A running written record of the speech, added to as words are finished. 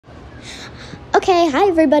Okay, hi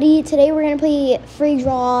everybody. Today we're gonna play free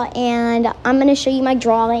draw, and I'm gonna show you my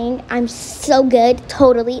drawing. I'm so good,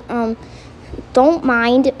 totally. Don't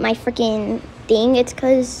mind my freaking thing. It's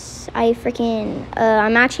cause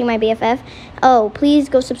I'm actually my BFF. Oh, please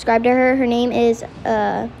go subscribe to her. Her name is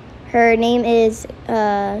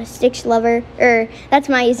Stitch Lover. That's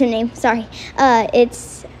my username. Sorry.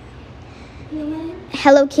 It's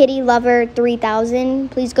Hello Kitty Lover 3000.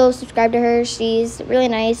 Please go subscribe to her. She's really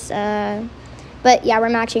nice. But yeah, we're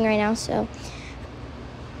matching right now, so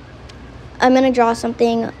I'm gonna draw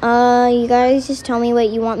something. You guys just tell me what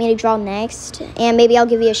you want me to draw next, and maybe I'll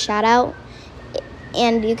give you a shout out,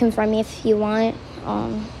 and you can friend me if you want.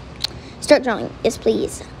 Start drawing, yes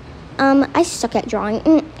please. I suck at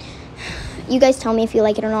drawing. You guys tell me if you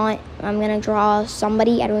like it or not. I'm gonna draw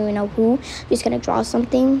somebody. I don't even know who. I'm just gonna draw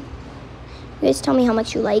something. You guys tell me how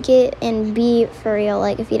much you like it, and be for real.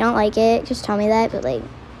 Like, if you don't like it, just tell me that. But like,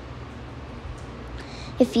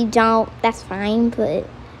 if you don't, that's fine, but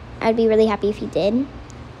I'd be really happy if you did.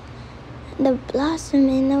 The blossom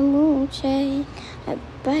in the moonshine, I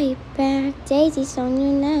bite back daisies on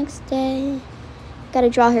your next day.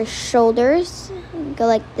 Gotta draw her shoulders, go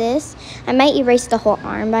like this. I might erase the whole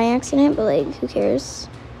arm by accident, but like, who cares?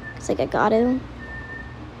 It's like I gotta.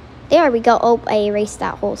 There we go. Oh, I erased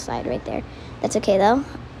that whole side right there. That's okay though.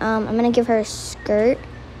 I'm gonna give her a skirt.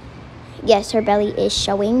 Yes, her belly is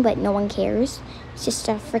showing, but no one cares. It's just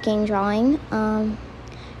a freaking drawing. We're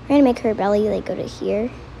gonna make her belly like go to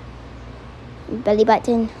here. Belly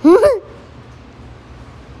button.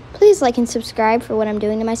 Please like and subscribe for what I'm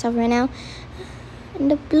doing to myself right now.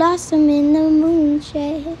 And the blossom in the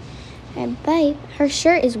moonshine. And bite. Her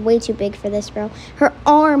shirt is way too big for this, bro. Her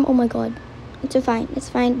arm, oh my god. It's fine. It's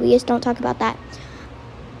fine. We just don't talk about that.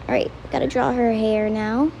 Alright, gotta draw her hair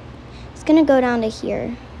now. It's gonna go down to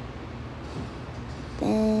here.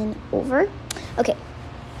 Then over. Okay,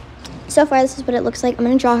 so far this is what it looks like. I'm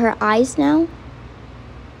gonna draw her eyes now.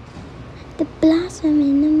 The blossom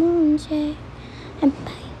in the moonshine, and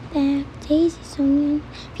bite back daisies on you.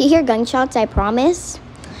 If you hear gunshots, I promise,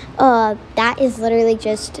 that is literally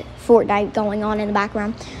just Fortnite going on in the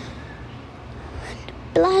background.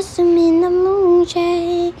 The blossom in the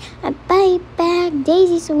moonshine, I bite back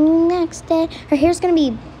daisies on you next day. Her hair's gonna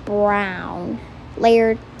be brown,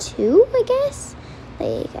 layer 2, I guess.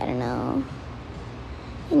 Like, I don't know.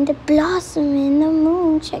 And the blossom in the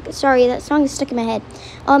moon. Sorry, that song is stuck in my head.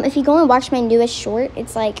 If you go and watch my newest short,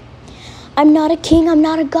 it's like, I'm not a king, I'm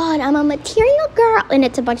not a god, I'm a material girl. And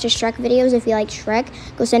it's a bunch of Shrek videos. If you like Shrek,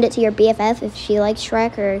 go send it to your BFF if she likes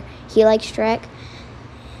Shrek or he likes Shrek.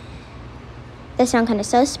 That sound kind of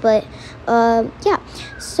sus, but yeah.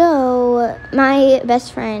 So my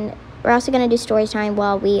best friend, we're also gonna do story time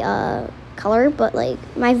while we color, but like,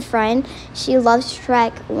 my friend, she loves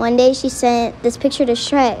Shrek. One day she sent this picture to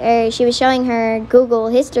Shrek, or she was showing her Google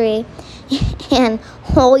history, and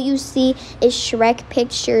all you see is Shrek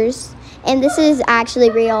pictures, and this is actually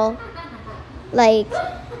real. Like,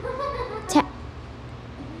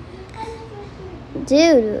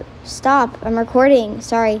 dude, stop, I'm recording,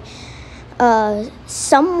 sorry.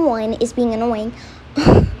 Someone is being annoying.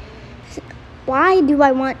 Why do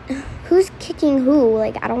I want... Who's kicking who?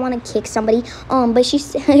 Like, I don't want to kick somebody. But she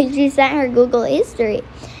sent her Google history,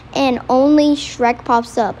 and only Shrek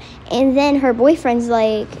pops up. And then her boyfriend's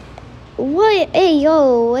like, "What? Hey,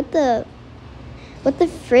 yo, what the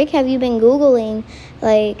frick have you been Googling?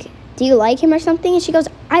 Like, do you like him or something?" And she goes,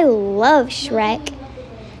 "I love Shrek."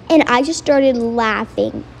 And I just started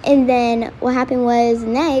laughing. And then what happened was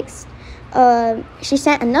next, she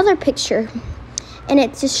sent another picture. And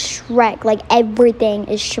it's just Shrek. Like, everything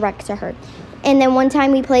is Shrek to her. And then one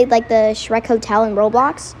time we played, like, the Shrek Hotel in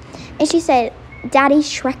Roblox. And she said, "Daddy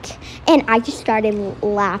Shrek." And I just started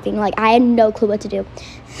laughing. Like, I had no clue what to do.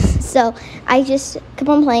 So I just kept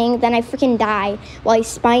on playing. Then I freaking die while he's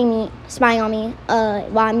spying on me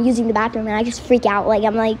while I'm using the bathroom. And I just freak out. Like,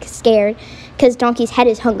 I'm, like, scared. Because Donkey's head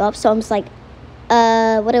is hung up. So I'm just like,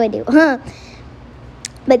 what do I do?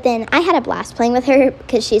 But then I had a blast playing with her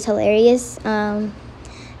because she's hilarious.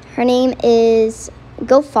 Her name is,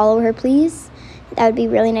 go follow her, please. That would be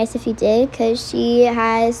really nice if you did, because she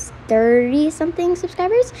has 30-something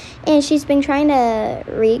subscribers. And she's been trying to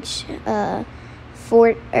reach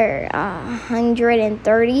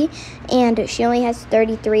 130, and she only has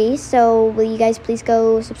 33. So will you guys please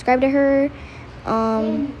go subscribe to her,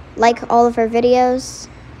 like all of her videos.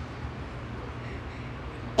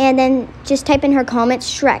 And then just type in her comments,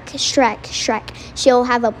 Shrek, Shrek, Shrek. She'll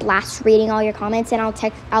have a blast reading all your comments, and I'll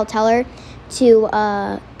tell her to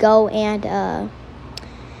go and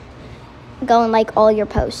like all your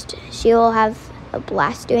posts. She'll have a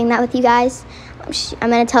blast doing that with you guys. I'm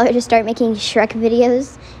going to tell her to start making Shrek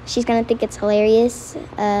videos. She's going to think it's hilarious.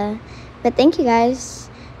 But thank you guys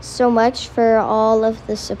so much for all of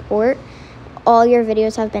the support. All your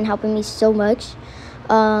videos have been helping me so much.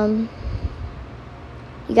 You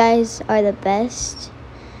guys are the best.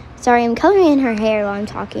 Sorry, I'm coloring in her hair while I'm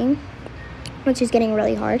talking, which is getting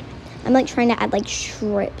really hard. I'm like trying to add like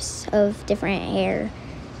strips of different hair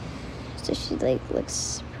so she like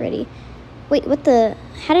looks pretty. Wait, what the?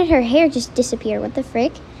 How did her hair just disappear? What the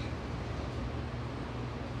frick?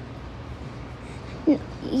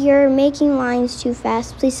 You're making lines too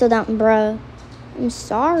fast. Please slow down, bruh. I'm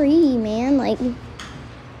sorry, man. Like,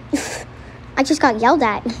 I just got yelled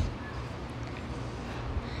at.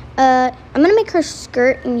 I'm gonna make her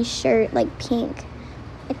skirt and shirt like pink.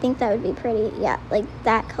 I think that would be pretty. Yeah, like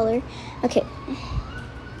that color. Okay.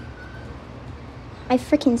 I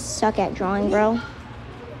freaking suck at drawing, bro.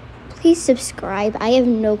 Please subscribe. I have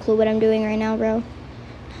no clue what I'm doing right now, bro.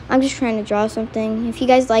 I'm just trying to draw something. If you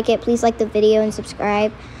guys like it, please like the video and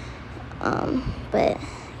subscribe. But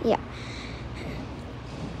yeah.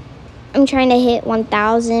 I'm trying to hit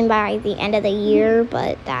 1,000 by the end of the year,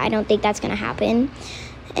 but I don't think that's gonna happen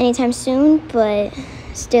anytime soon, but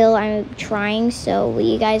still I'm trying, so will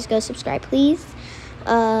you guys go subscribe, please?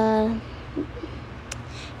 And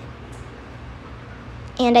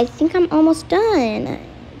I think I'm almost done.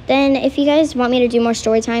 Then if you guys want me to do more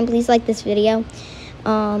story time, please like this video.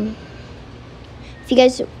 If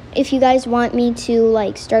you guys want me to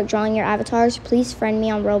like start drawing your avatars, please friend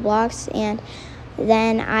me on Roblox, and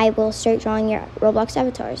then I will start drawing your Roblox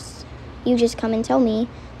avatars. You just come and tell me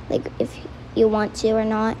like if you want to or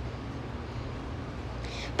not.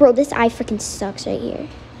 Bro, this eye freaking sucks right here.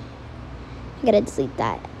 I gotta delete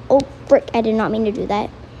that. Oh frick, I did not mean to do that.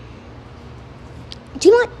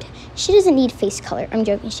 She doesn't need face color. I'm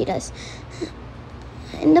joking, she does.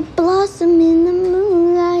 And the blossom in the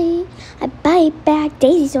moonlight, I bite back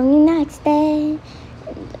daisies on your nightstand.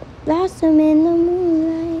 And the blossom in the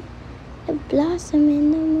moonlight, the blossom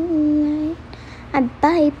in the moonlight, I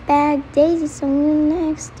bite back daisies on your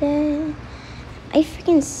nightstand. I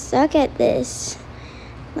freaking suck at this.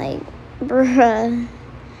 Like, bruh.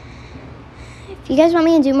 If you guys want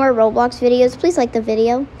me to do more Roblox videos, please like the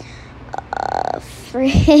video.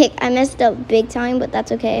 Frick, I messed up big time, but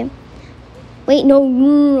that's okay. Wait,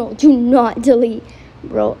 no, do not delete.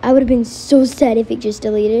 Bro, I would have been so sad if it just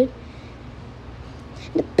deleted.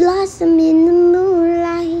 The blossom in the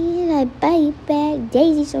moonlight, I bite back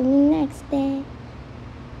daisies on the next day.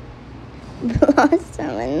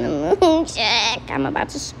 Blossom in the moon, check. I'm about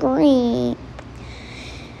to scream.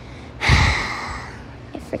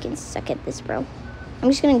 I freaking suck at this, bro. I'm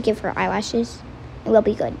just gonna give her eyelashes, and we'll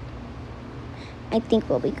be good. I think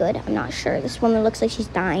we'll be good. I'm not sure. This woman looks like she's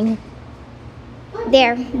dying.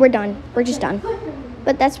 There, we're done. We're just done.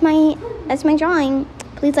 But that's my drawing.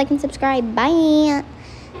 Please like and subscribe. Bye. I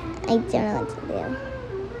don't know what to do.